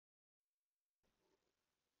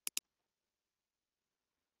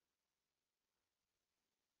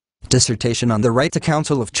dissertation on the right to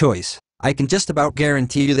counsel of choice, I can just about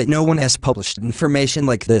guarantee you that no one has published information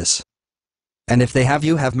like this. And if they have,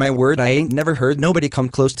 you have my word, I ain't never heard nobody come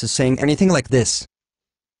close to saying anything like this.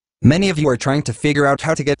 Many of you are trying to figure out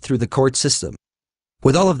how to get through the court system.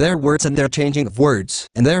 With all of their words and their changing of words,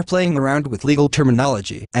 and their playing around with legal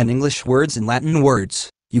terminology and English words and Latin words,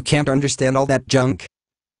 you can't understand all that junk.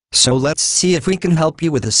 So let's see if we can help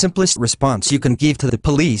you with the simplest response you can give to the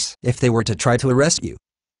police if they were to try to arrest you.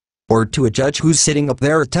 Or to a judge who's sitting up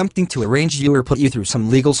there attempting to arrange you or put you through some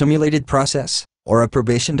legal simulated process, or a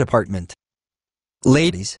probation department.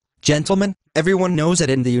 Ladies, gentlemen, everyone knows that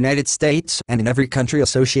in the United States and in every country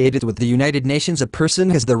associated with the United Nations a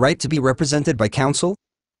person has the right to be represented by counsel.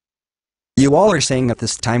 You all are saying at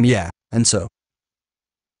this time yeah, and so.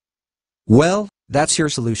 Well, that's your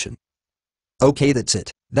solution. Okay, that's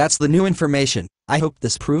it. That's the new information. I hope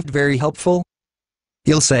this proved very helpful.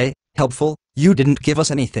 You'll say, helpful? You didn't give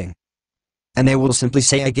us anything. And they will simply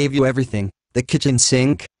say I gave you everything, the kitchen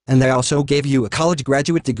sink, and I also gave you a college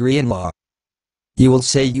graduate degree in law. You will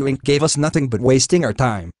say you ain't gave us nothing but wasting our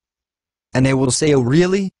time. And they will say, oh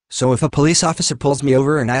really? So if a police officer pulls me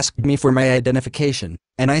over and asked me for my identification,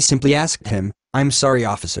 and I simply asked him, I'm sorry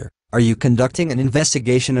officer, are you conducting an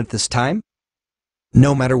investigation at this time?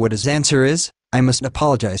 No matter what his answer is, I must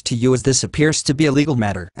apologize to you as this appears to be a legal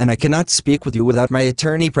matter and I cannot speak with you without my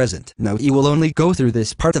attorney present. No, you will only go through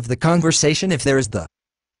this part of the conversation if there is the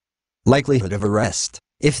likelihood of arrest.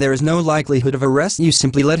 If there is no likelihood of arrest, you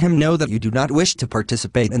simply let him know that you do not wish to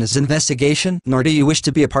participate in his investigation, nor do you wish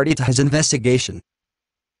to be a party to his investigation.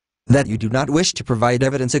 That you do not wish to provide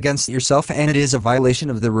evidence against yourself and it is a violation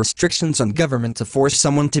of the restrictions on government to force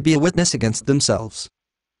someone to be a witness against themselves.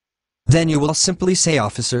 Then you will simply say,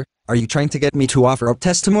 officer, are you trying to get me to offer up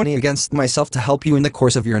testimony against myself to help you in the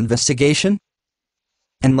course of your investigation?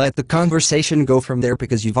 And let the conversation go from there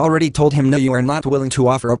because you've already told him no, you are not willing to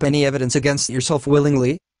offer up any evidence against yourself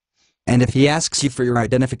willingly. And if he asks you for your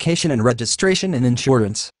identification and registration and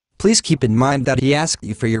insurance, please keep in mind that he asked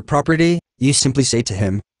you for your property. You simply say to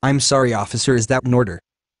him, I'm sorry officer, is that in order?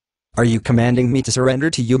 Are you commanding me to surrender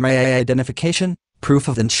to you my identification, proof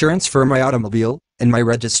of insurance for my automobile, and my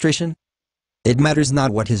registration? It matters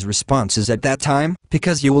not what his response is at that time,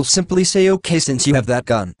 because you will simply say okay, since you have that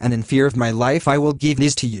gun and in fear of my life I will give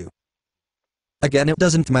these to you. Again, it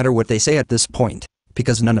doesn't matter what they say at this point,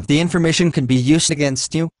 because none of the information can be used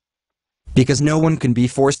against you. Because no one can be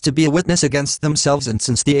forced to be a witness against themselves, and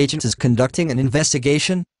since the agent is conducting an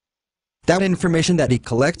investigation, that information that he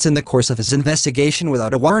collects in the course of his investigation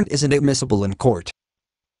without a warrant isn't admissible in court.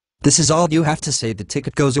 This is all you have to say. The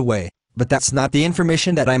ticket goes away. But that's not the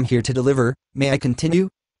information that I'm here to deliver. May I continue?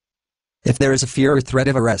 If there is a fear or threat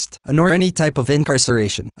of arrest, nor any type of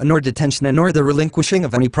incarceration, nor detention, nor the relinquishing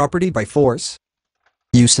of any property by force,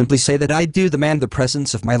 you simply say that I do demand the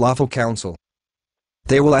presence of my lawful counsel.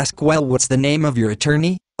 They will ask, well, what's the name of your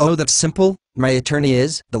attorney? Oh, that's simple. My attorney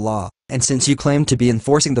is the law, and since you claim to be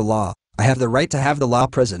enforcing the law, I have the right to have the law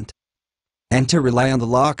present, and to rely on the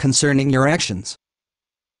law concerning your actions.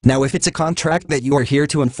 Now if it's a contract that you are here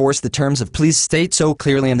to enforce the terms of, please state so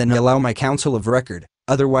clearly and then allow my counsel of record,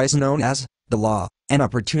 otherwise known as the law, an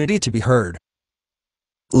opportunity to be heard.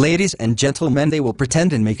 Ladies and gentlemen, they will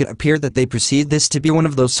pretend and make it appear that they perceive this to be one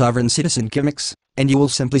of those sovereign citizen gimmicks, and you will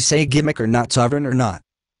simply say gimmick or not, sovereign or not.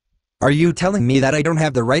 Are you telling me that I don't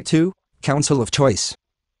have the right to counsel of choice?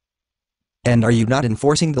 And are you not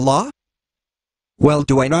enforcing the law? Well,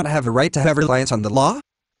 do I not have a right to have reliance on the law?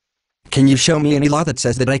 Can you show me any law that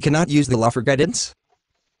says that I cannot use the law for guidance?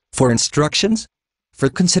 For instructions? For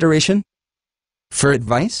consideration? For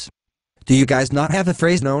advice? Do you guys not have a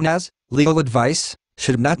phrase known as legal advice?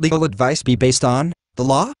 Should not legal advice be based on the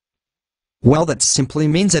law? Well, that simply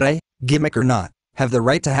means that I, gimmick or not, have the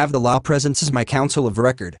right to have the law present as my counsel of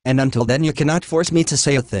record, and until then you cannot force me to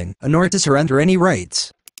say a thing, nor to surrender any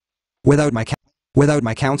rights without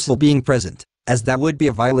my counsel being present, as that would be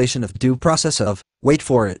a violation of due process of, wait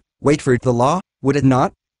for it, the law, would it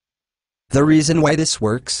not? The reason why this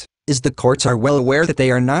works is the courts are well aware that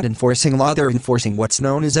they are not enforcing law, they're enforcing what's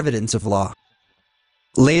known as evidence of law.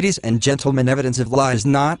 Ladies and gentlemen, evidence of law is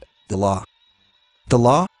not the law. The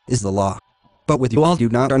law is the law. But what you all do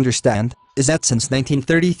not understand is that since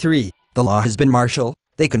 1933, the law has been martial.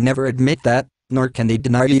 They can never admit that, nor can they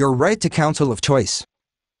deny you your right to counsel of choice.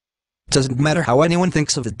 It doesn't matter how anyone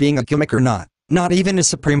thinks of it being a gimmick or not. Not even a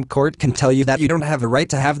Supreme Court can tell you that you don't have a right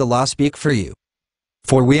to have the law speak for you.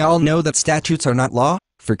 For we all know that statutes are not law,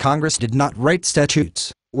 for Congress did not write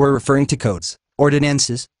statutes. We're referring to codes,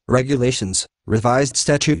 ordinances, regulations, revised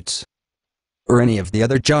statutes, or any of the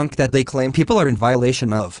other junk that they claim people are in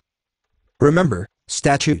violation of. Remember,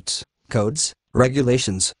 statutes, codes,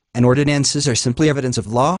 regulations, and ordinances are simply evidence of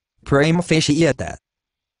law, prima facie at that.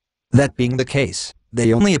 That being the case,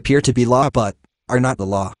 they only appear to be law but are not the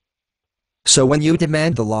law. So when you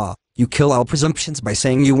demand the law, you kill all presumptions by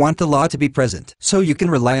saying you want the law to be present so you can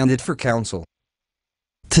rely on it for counsel.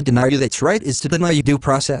 To deny you that's right is to deny you due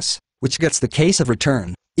process, which gets the case of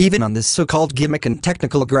return, even on this so-called gimmick and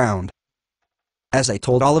technical ground. As I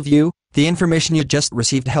told all of you, the information you just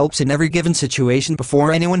received helps in every given situation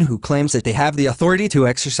before anyone who claims that they have the authority to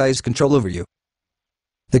exercise control over you.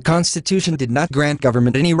 The Constitution did not grant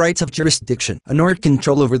government any rights of jurisdiction, nor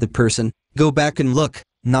control over the person. Go back and look,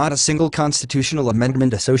 not a single constitutional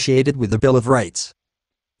amendment associated with the Bill of Rights,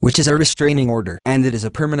 which is a restraining order, and it is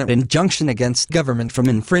a permanent injunction against government from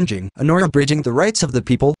infringing nor abridging the rights of the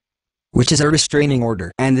people, which is a restraining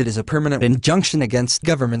order, and it is a permanent injunction against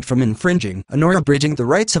government from infringing nor abridging the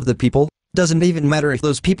rights of the people. Doesn't even matter if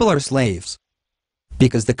those people are slaves,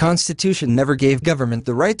 because the Constitution never gave government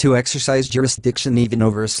the right to exercise jurisdiction even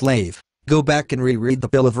over a slave. Go back and reread the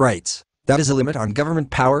Bill of Rights. That is a limit on government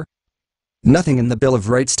power. Nothing in the Bill of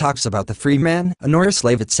Rights talks about the free man nor a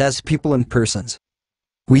slave. It says people and persons.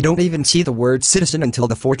 We don't even see the word citizen until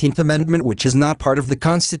the 14th Amendment, which is not part of the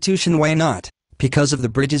Constitution. Why not? Because of the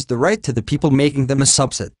bridges the right to the people, making them a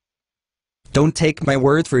subset. Don't take my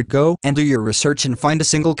word for it. Go and do your research and find a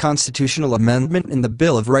single constitutional amendment in the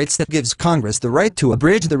Bill of Rights that gives Congress the right to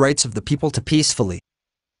abridge the rights of the people to peacefully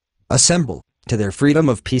assemble, to their freedom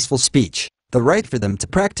of peaceful speech, the right for them to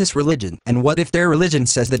practice religion. And what if their religion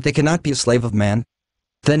says that they cannot be a slave of man?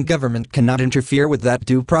 Then government cannot interfere with that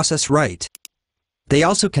due process right. They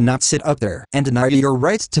also cannot sit up there and deny you your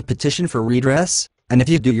right to petition for redress. And if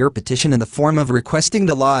you do your petition in the form of requesting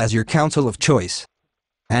the law as your counsel of choice,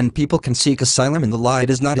 and people can seek asylum in the law, it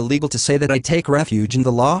is not illegal to say that I take refuge in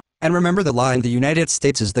the law. And remember, the law in the United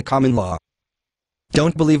States is the common law.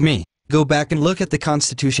 Don't believe me? Go back and look at the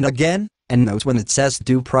Constitution again, and note when it says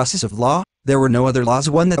due process of law, there were no other laws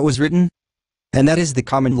one that was written. And that is the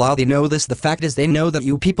common law. They know this. The fact is they know that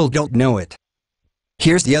you people don't know it.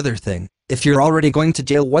 Here's the other thing. If you're already going to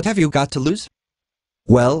jail, what have you got to lose?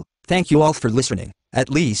 Well, thank you all for listening. At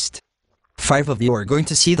least 5 of you are going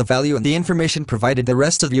to see the value in the information provided. The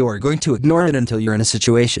rest of you are going to ignore it until you're in a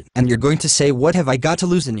situation and you're going to say, what have I got to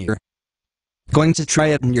lose? And you're going to try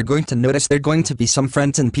it, and you're going to notice there are going to be some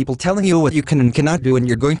friends and people telling you what you can and cannot do, and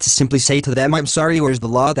you're going to simply say to them, I'm sorry, where's the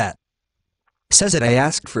law that says that I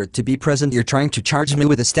asked for it to be present? You're trying to charge me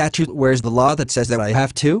with a statute. Where's the law that says that I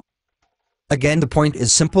have to? Again, the point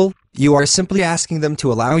is simple. You are simply asking them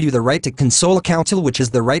to allow you the right to consult counsel, which is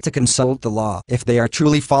the right to consult the law. If they are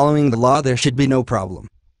truly following the law, there should be no problem.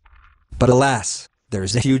 But alas, there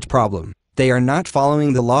is a huge problem. They are not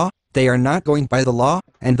following the law, they are not going by the law,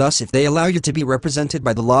 and thus if they allow you to be represented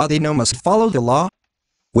by the law, they know must follow the law,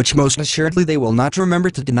 which most assuredly they will not. Remember,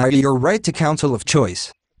 to deny you your right to counsel of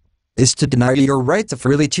choice is to deny you your right to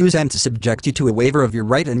freely choose and to subject you to a waiver of your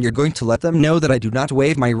right, and you're going to let them know that I do not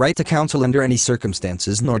waive my right to counsel under any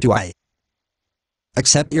circumstances, nor do I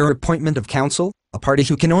accept your appointment of counsel, a party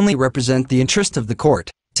who can only represent the interest of the court,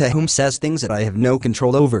 to whom says things that I have no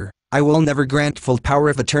control over. I will never grant full power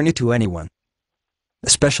of attorney to anyone,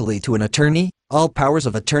 especially to an attorney. All powers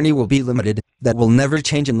of attorney will be limited. That will never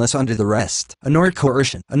change unless under duress, nor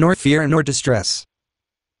coercion, nor fear, nor distress.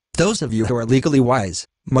 Those of you who are legally wise,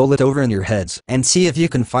 mull it over in your heads and see if you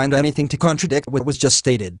can find anything to contradict what was just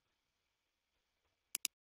stated.